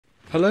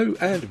Hello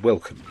and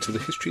welcome to the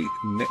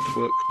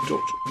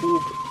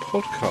HistoryNetwork.org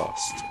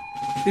podcast.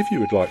 If you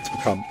would like to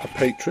become a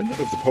patron of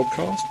the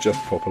podcast,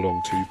 just pop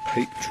along to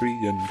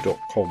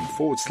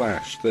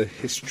patreon.com/the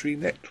History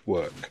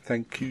Network.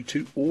 Thank you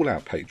to all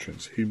our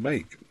patrons who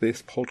make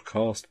this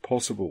podcast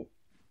possible.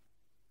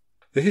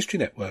 The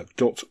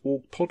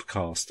HistoryNetwork.org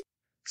podcast,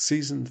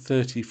 Season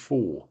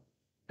 34,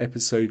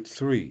 Episode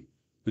 3,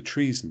 The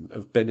Treason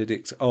of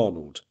Benedict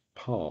Arnold,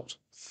 Part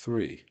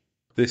 3.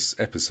 This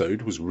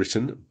episode was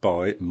written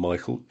by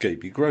Michael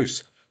Gaby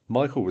Gross.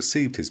 Michael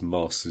received his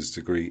master's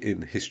degree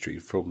in history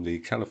from the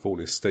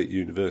California State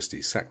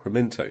University,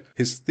 Sacramento.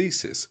 His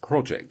thesis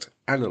project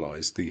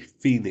analyzed the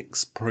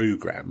Phoenix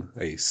Program,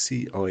 a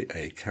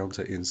CIA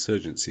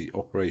counterinsurgency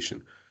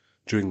operation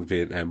during the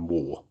Vietnam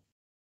War.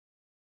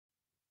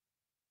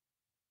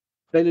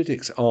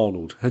 Benedict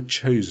Arnold had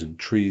chosen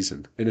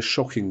treason. In a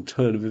shocking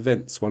turn of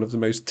events, one of the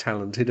most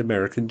talented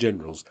American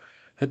generals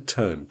had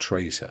turned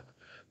traitor.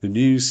 The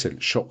news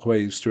sent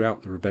shockwaves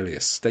throughout the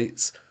rebellious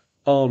states.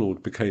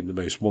 Arnold became the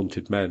most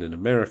wanted man in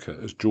America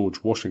as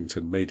George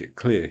Washington made it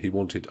clear he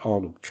wanted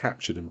Arnold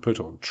captured and put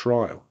on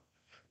trial.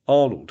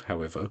 Arnold,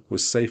 however,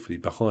 was safely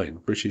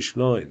behind British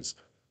lines.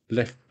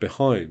 Left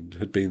behind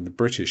had been the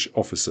British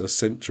officer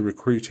sent to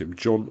recruit him,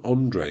 John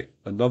André,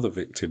 another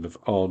victim of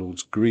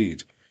Arnold's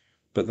greed.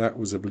 But that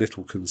was of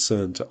little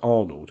concern to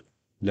Arnold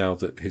now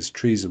that his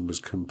treason was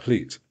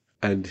complete,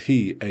 and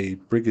he a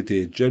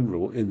Brigadier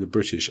General in the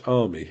British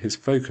Army. His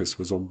focus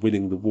was on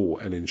winning the war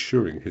and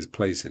ensuring his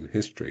place in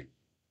history.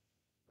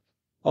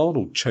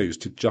 Arnold chose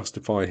to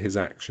justify his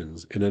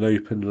actions in an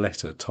open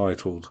letter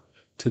titled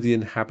 "To the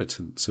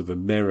Inhabitants of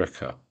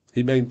America."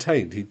 He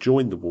maintained he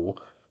joined the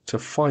war to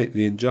fight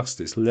the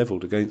injustice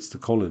levelled against the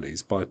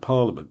colonies by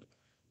Parliament,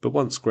 but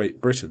once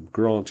Great Britain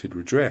granted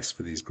redress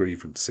for these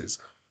grievances,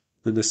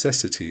 the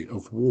necessity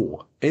of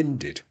war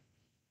ended.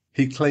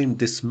 He claimed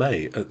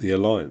dismay at the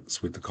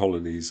alliance with the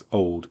colony's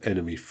old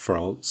enemy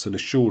France, and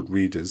assured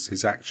readers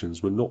his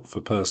actions were not for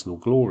personal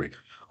glory.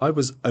 "I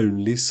was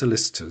only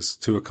solicitous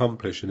to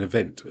accomplish an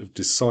event of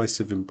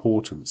decisive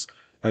importance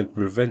and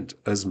prevent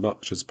as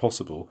much as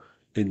possible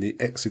in the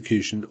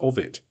execution of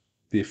it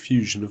the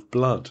effusion of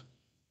blood."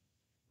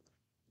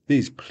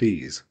 These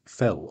pleas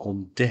fell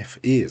on deaf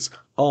ears.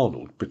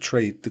 Arnold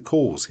betrayed the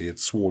cause he had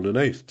sworn an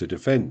oath to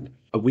defend.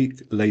 A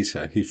week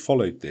later he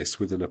followed this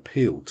with an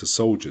appeal to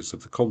soldiers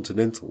of the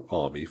Continental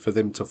Army for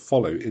them to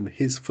follow in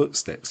his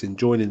footsteps in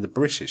joining the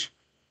British.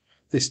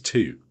 This,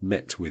 too,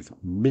 met with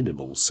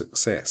minimal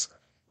success.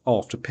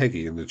 After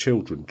Peggy and the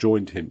children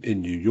joined him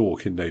in New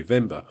York in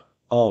November,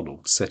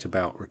 Arnold set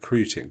about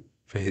recruiting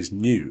for his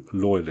new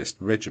Loyalist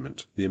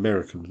regiment, the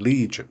American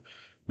Legion,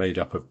 made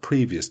up of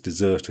previous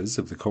deserters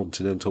of the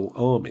Continental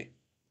Army.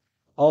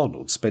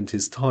 Arnold spent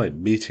his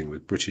time meeting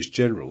with British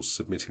generals,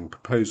 submitting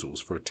proposals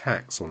for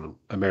attacks on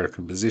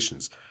American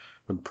positions,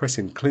 and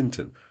pressing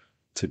Clinton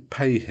to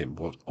pay him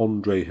what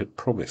André had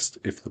promised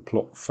if the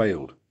plot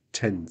failed,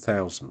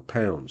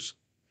 £10,000.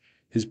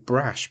 His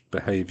brash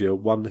behaviour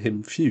won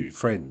him few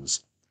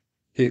friends.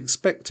 He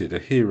expected a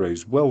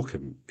hero's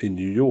welcome in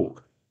New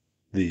York,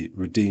 the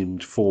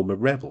redeemed former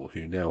rebel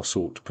who now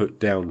sought to put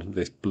down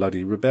this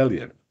bloody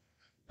rebellion,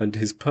 and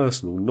his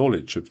personal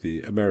knowledge of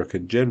the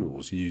American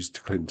generals used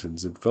to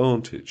Clinton's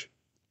advantage.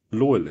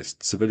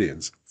 Loyalist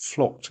civilians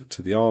flocked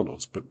to the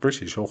Arnolds, but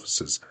British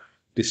officers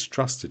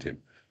distrusted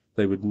him.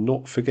 They would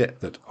not forget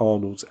that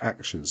Arnold's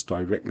actions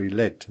directly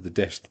led to the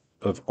death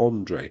of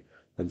André,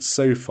 and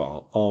so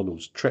far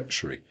Arnold's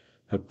treachery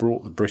had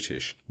brought the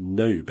British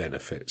no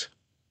benefit.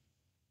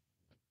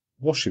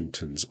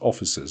 Washington's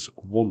officers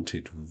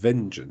wanted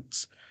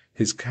vengeance.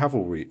 His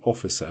cavalry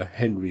officer,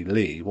 Henry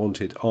Lee,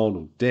 wanted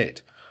Arnold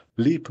dead.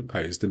 Lee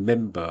proposed a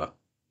member,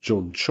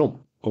 John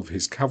Chomp, of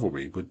his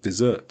cavalry would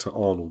desert to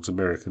Arnold's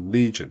American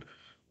Legion.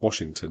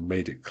 Washington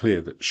made it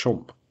clear that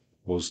Chomp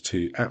was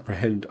to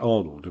apprehend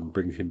Arnold and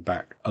bring him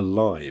back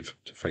alive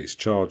to face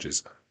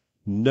charges.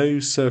 "No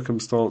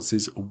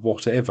circumstances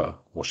whatever,"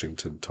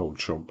 Washington told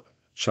Chomp,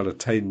 "shall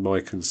attain my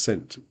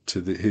consent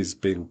to his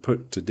being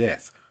put to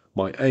death.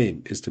 My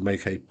aim is to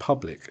make a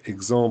public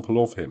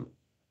example of him."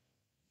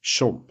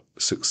 Chomp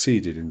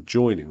succeeded in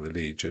joining the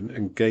Legion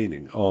and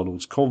gaining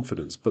Arnold's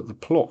confidence, but the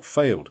plot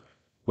failed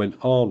when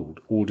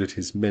Arnold ordered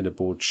his men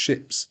aboard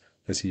ships.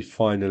 As he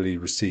finally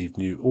received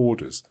new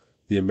orders,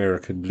 the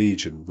American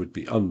Legion would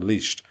be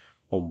unleashed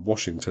on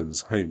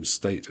Washington's home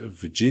state of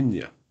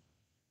Virginia.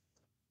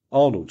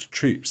 Arnold's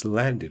troops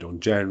landed on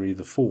January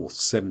 4th,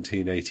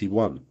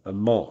 1781, and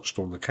marched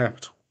on the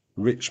capital,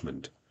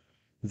 Richmond.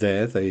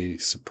 There they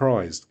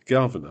surprised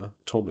Governor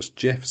Thomas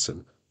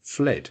Jefferson,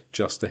 fled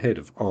just ahead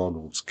of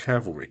Arnold's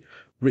cavalry.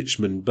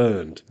 Richmond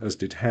burned, as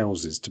did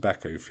houses,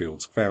 tobacco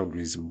fields,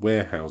 foundries, and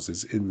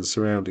warehouses in the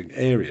surrounding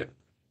area.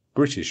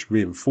 British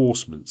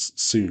reinforcements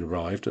soon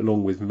arrived,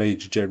 along with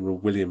Major General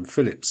William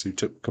Phillips, who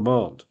took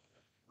command.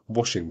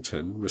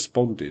 Washington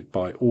responded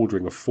by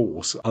ordering a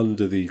force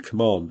under the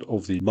command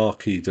of the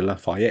Marquis de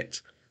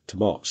Lafayette to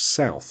march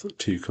south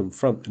to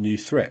confront the new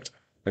threat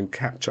and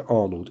capture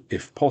Arnold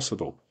if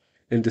possible.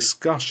 In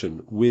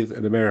discussion with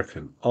an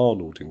American,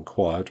 Arnold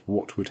inquired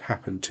what would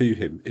happen to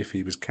him if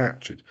he was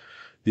captured.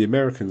 The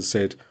American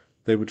said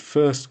they would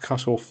first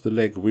cut off the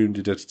leg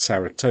wounded at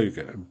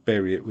Saratoga and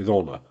bury it with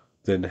honour,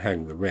 then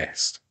hang the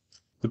rest.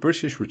 The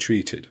British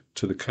retreated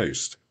to the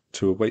coast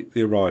to await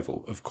the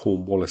arrival of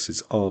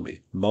Cornwallis's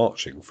army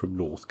marching from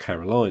North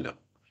Carolina.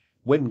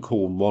 When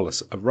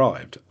Cornwallis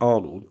arrived,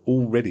 Arnold,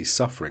 already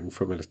suffering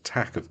from an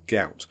attack of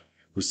gout,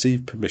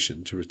 received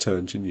permission to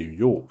return to New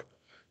York.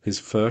 His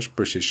first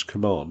British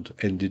command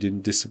ended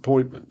in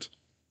disappointment.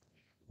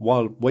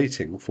 While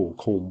waiting for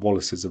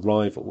Cornwallis's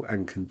arrival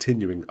and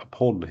continuing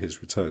upon his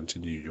return to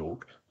New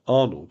York,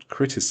 Arnold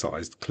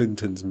criticized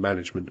Clinton's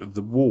management of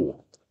the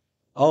war.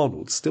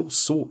 Arnold still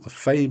sought the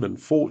fame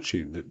and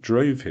fortune that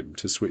drove him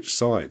to switch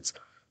sides,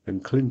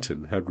 and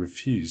Clinton had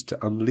refused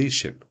to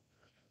unleash him.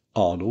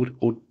 Arnold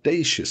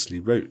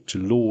audaciously wrote to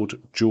Lord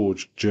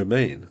George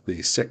Germain,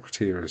 the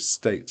Secretary of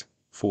State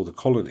for the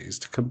Colonies,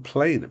 to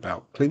complain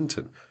about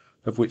Clinton,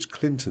 of which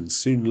Clinton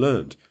soon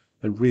learned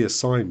and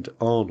reassigned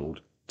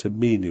Arnold to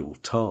menial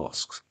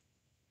tasks.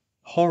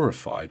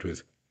 Horrified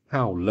with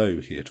how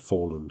low he had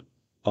fallen,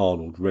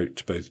 Arnold wrote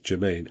to both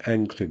Germain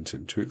and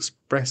Clinton to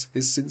express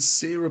his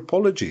sincere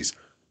apologies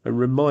and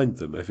remind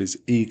them of his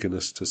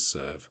eagerness to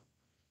serve.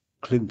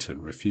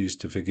 Clinton refused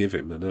to forgive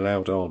him and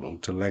allowed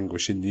Arnold to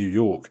languish in New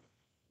York.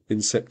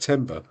 In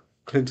September,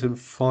 Clinton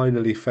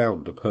finally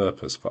found a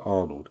purpose for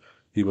Arnold.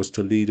 He was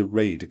to lead a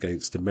raid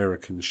against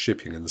American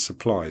shipping and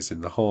supplies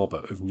in the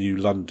harbor of New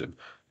London,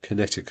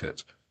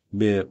 Connecticut,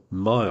 mere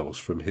miles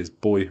from his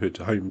boyhood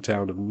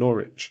hometown of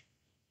Norwich.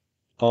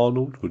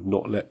 Arnold would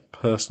not let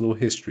personal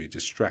history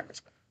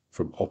distract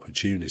from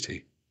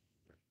opportunity.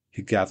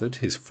 He gathered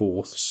his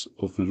force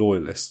of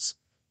Loyalists,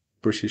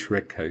 British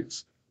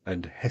Redcoats,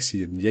 and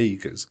Hessian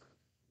Jaegers,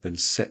 then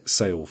set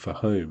sail for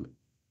home.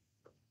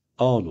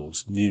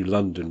 Arnold's New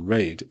London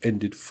raid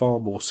ended far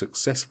more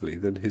successfully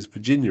than his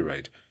Virginia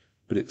raid,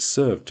 but it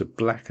served to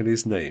blacken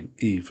his name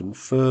even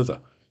further.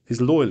 His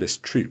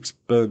Loyalist troops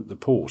burnt the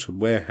port and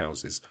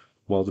warehouses,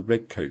 while the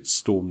Redcoats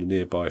stormed the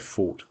nearby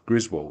Fort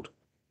Griswold.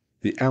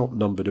 The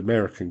outnumbered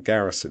American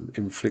garrison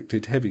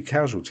inflicted heavy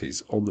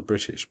casualties on the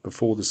British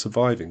before the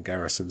surviving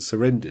garrison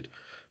surrendered,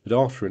 but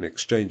after an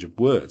exchange of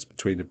words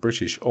between a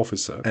British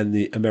officer and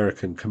the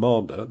American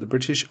commander, the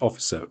British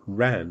officer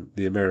ran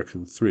the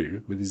American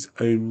through with his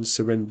own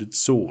surrendered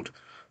sword.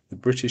 The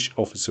British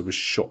officer was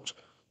shot,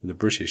 and the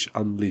British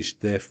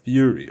unleashed their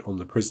fury on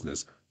the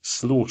prisoners,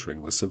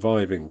 slaughtering the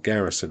surviving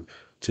garrison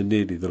to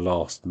nearly the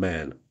last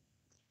man.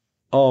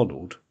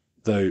 Arnold,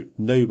 though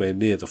nowhere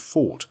near the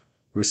fort,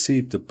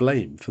 received the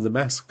blame for the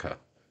massacre.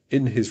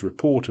 In his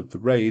report of the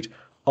raid,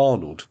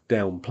 Arnold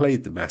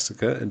downplayed the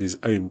massacre and his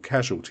own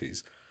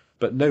casualties,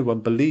 but no one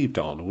believed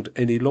Arnold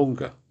any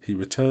longer. He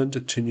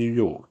returned to New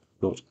York,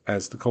 not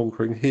as the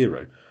conquering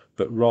hero,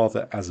 but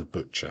rather as a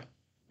butcher.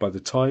 By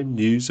the time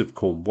news of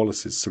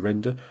Cornwallis's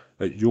surrender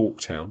at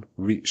Yorktown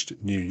reached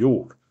New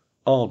York,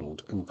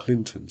 Arnold and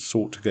Clinton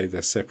sought to go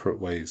their separate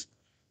ways.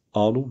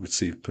 Arnold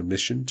received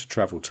permission to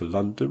travel to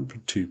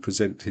London to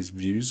present his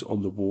views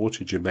on the war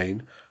to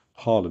Germain,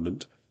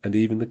 Parliament, and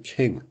even the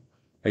King.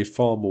 A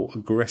far more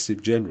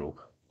aggressive general,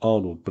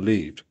 Arnold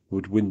believed,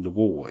 would win the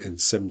war in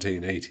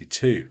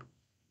 1782.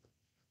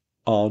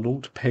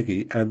 Arnold,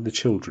 Peggy, and the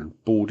children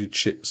boarded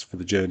ships for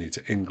the journey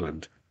to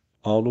England.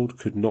 Arnold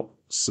could not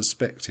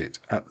suspect it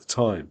at the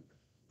time,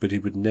 but he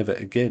would never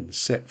again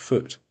set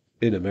foot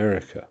in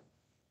America.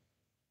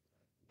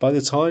 By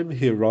the time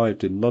he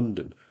arrived in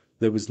London,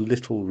 there was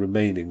little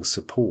remaining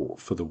support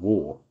for the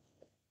war.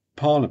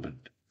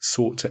 Parliament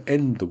sought to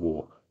end the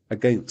war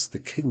against the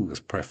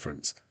King's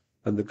preference,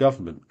 and the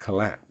government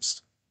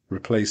collapsed,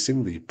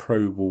 replacing the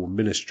pro-war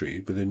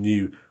ministry with a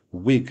new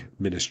Whig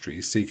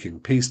ministry seeking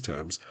peace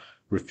terms.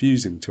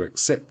 Refusing to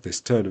accept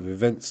this turn of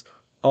events,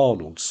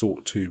 Arnold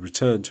sought to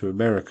return to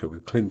America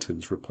with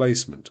Clinton's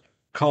replacement,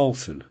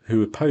 Carleton,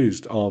 who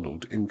opposed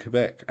Arnold in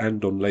Quebec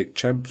and on Lake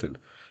Champlain.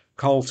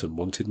 Carleton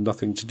wanted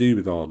nothing to do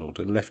with Arnold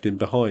and left him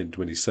behind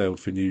when he sailed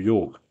for New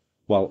York,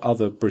 while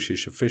other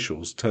British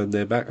officials turned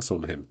their backs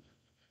on him.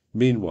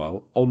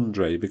 Meanwhile,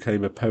 André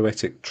became a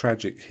poetic,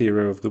 tragic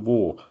hero of the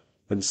war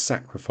and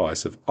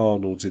sacrifice of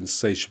Arnold's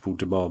insatiable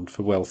demand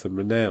for wealth and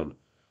renown.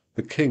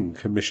 The king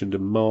commissioned a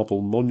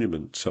marble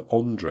monument to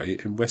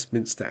André in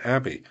Westminster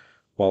Abbey,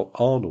 while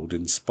Arnold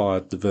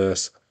inspired the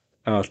verse,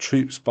 "Our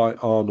troops by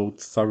Arnold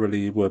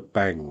thoroughly were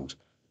banged,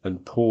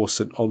 and poor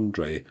St.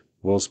 André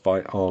was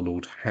by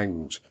Arnold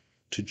hanged.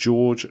 To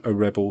George a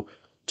rebel,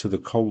 to the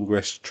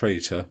Congress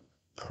traitor,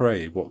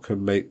 pray what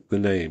can make the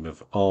name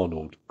of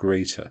Arnold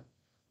greater?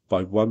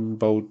 By one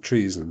bold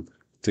treason,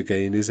 to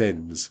gain his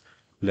ends,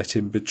 let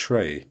him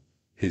betray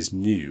his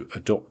new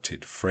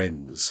adopted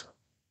friends."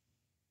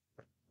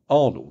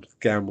 Arnold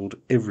gambled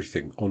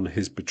everything on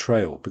his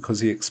betrayal because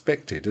he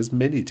expected, as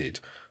many did,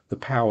 the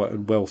power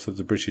and wealth of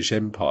the British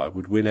Empire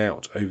would win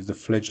out over the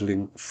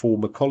fledgling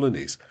former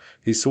colonies.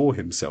 He saw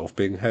himself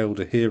being hailed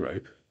a hero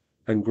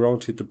and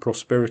granted the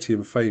prosperity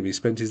and fame he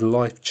spent his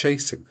life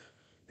chasing.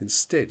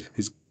 Instead,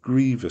 his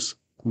grievous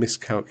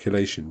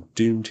miscalculation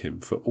doomed him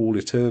for all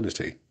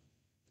eternity.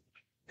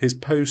 His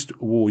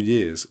post-war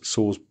years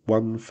saw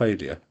one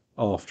failure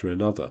after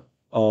another.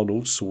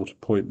 Arnold sought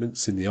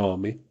appointments in the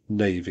army,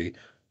 navy,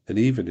 and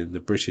even in the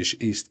British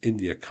East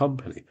India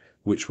Company,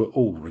 which were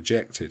all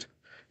rejected.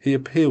 He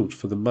appealed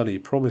for the money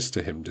promised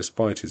to him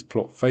despite his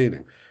plot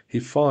failing. He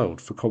filed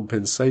for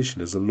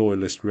compensation as a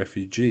loyalist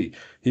refugee.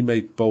 He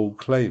made bold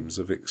claims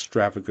of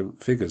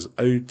extravagant figures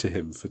owed to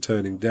him for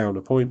turning down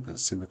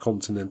appointments in the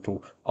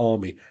Continental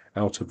Army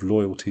out of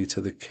loyalty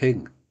to the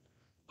king.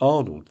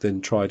 Arnold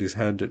then tried his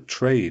hand at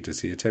trade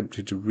as he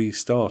attempted to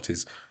restart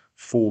his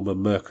former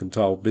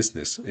mercantile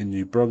business in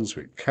New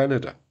Brunswick,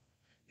 Canada.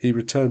 He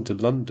returned to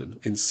London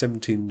in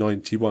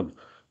 1791,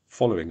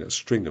 following a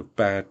string of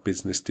bad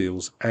business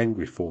deals,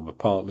 angry former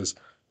partners,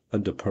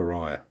 and a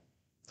pariah.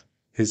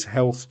 His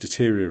health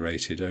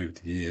deteriorated over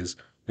the years,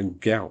 and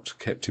gout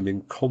kept him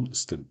in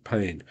constant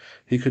pain.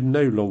 He could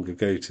no longer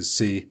go to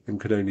sea and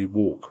could only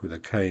walk with a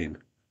cane.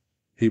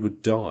 He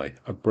would die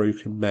a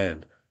broken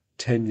man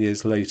 10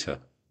 years later,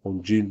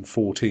 on June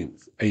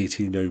 14th,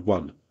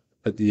 1801,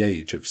 at the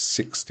age of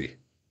 60.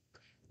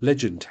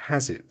 Legend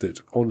has it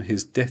that on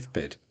his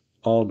deathbed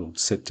Arnold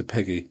said to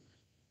Peggy,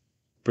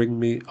 "Bring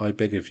me, I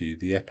beg of you,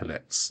 the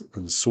epaulets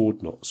and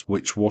sword knots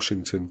which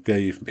Washington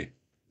gave me.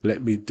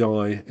 Let me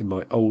die in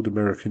my old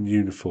American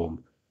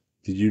uniform,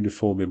 the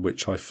uniform in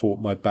which I fought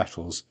my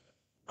battles.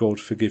 God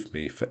forgive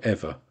me for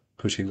ever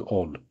putting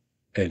on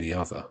any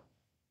other."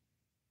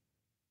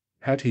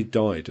 Had he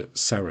died at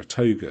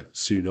Saratoga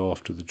soon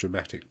after the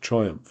dramatic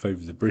triumph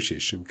over the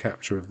British and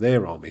capture of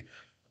their army,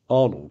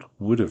 Arnold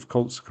would have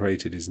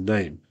consecrated his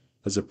name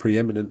as a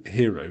preeminent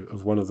hero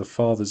of one of the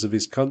fathers of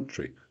his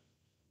country.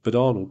 But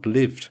Arnold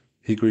lived.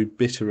 He grew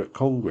bitter at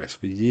Congress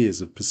for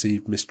years of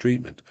perceived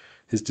mistreatment.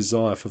 His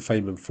desire for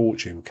fame and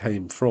fortune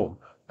came from,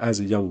 as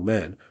a young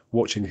man,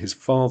 watching his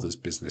father's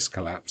business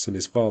collapse and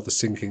his father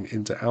sinking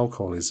into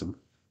alcoholism,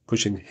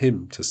 pushing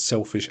him to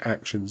selfish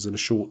actions and a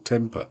short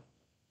temper.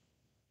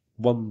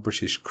 One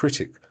British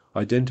critic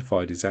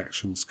identified his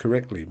actions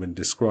correctly when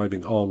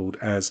describing Arnold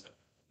as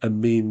a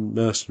mean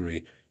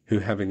mercenary who,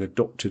 having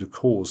adopted a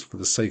cause for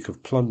the sake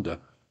of plunder,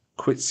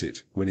 quits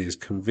it when he is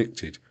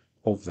convicted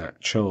of that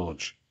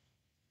charge.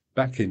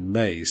 Back in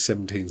May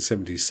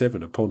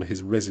 1777, upon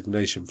his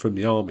resignation from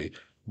the army,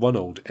 one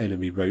old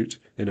enemy wrote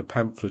in a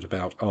pamphlet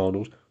about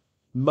Arnold,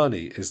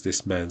 "Money is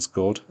this man's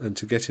god, and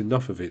to get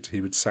enough of it he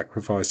would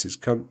sacrifice his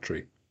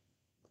country."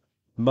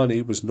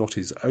 Money was not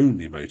his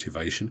only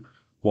motivation.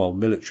 While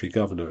military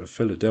governor of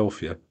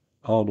Philadelphia,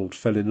 Arnold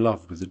fell in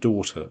love with the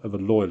daughter of a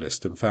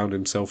loyalist and found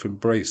himself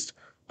embraced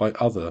by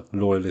other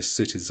loyalist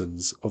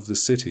citizens of the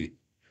city.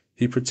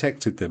 He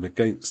protected them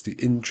against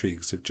the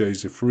intrigues of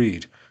Joseph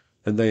Reed,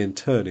 and they in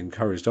turn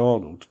encouraged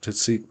Arnold to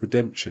seek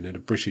redemption in a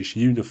British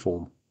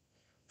uniform.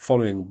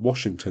 Following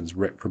Washington's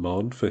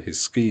reprimand for his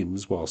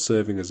schemes while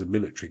serving as a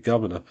military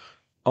governor,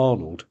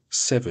 Arnold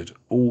severed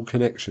all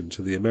connection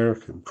to the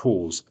American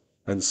cause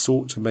and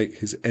sought to make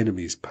his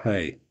enemies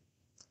pay.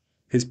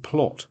 His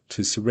plot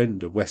to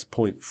surrender West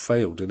Point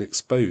failed and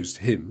exposed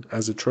him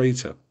as a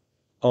traitor.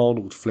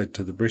 Arnold fled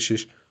to the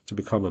British to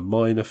become a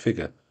minor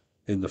figure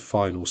in the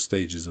final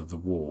stages of the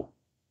war.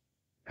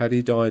 Had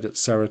he died at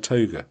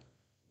Saratoga,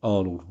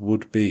 Arnold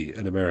would be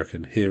an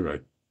American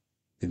hero.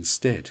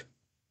 Instead,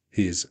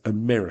 he is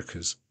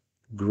America's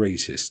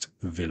greatest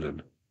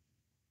villain.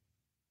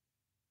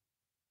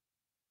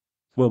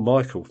 Well,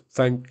 Michael,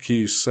 thank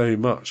you so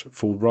much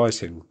for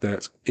writing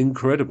that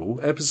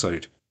incredible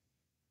episode.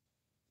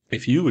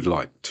 If you would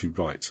like to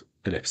write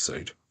an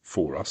episode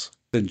for us,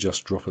 then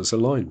just drop us a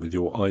line with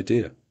your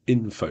idea,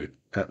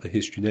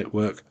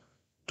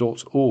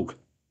 info@thehistorynetwork.org.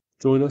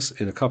 Join us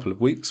in a couple of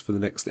weeks for the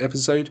next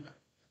episode.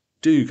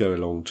 Do go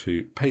along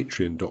to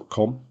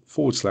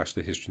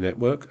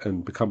patreon.com/thehistorynetwork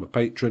and become a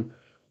patron,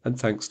 and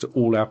thanks to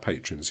all our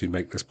patrons who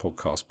make this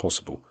podcast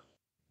possible.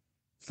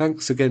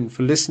 Thanks again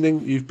for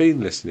listening. You've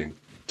been listening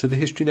to the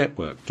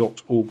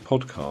historynetwork.org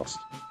podcast,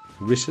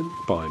 written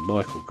by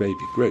Michael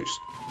Gaby Gross,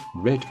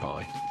 read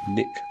by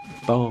Nick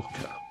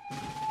Barker.